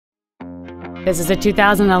This is a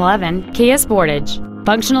 2011 Kia Sportage,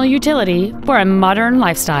 functional utility for a modern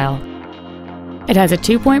lifestyle. It has a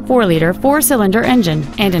 2.4-liter four-cylinder engine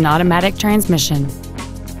and an automatic transmission.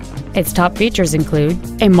 Its top features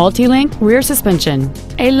include a multi-link rear suspension,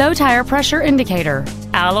 a low tire pressure indicator,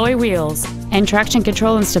 alloy wheels, and traction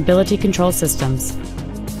control and stability control systems.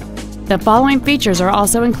 The following features are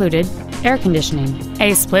also included: air conditioning,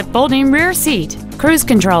 a split folding rear seat, cruise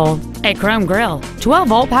control, a chrome grille,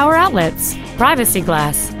 12-volt power outlets, privacy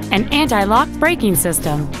glass, an anti-lock braking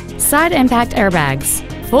system, side impact airbags,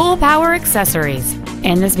 full power accessories,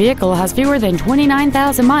 and this vehicle has fewer than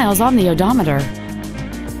 29,000 miles on the odometer.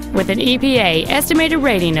 With an EPA estimated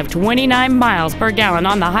rating of 29 miles per gallon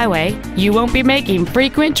on the highway, you won't be making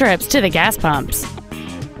frequent trips to the gas pumps.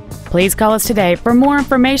 Please call us today for more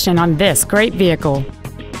information on this great vehicle.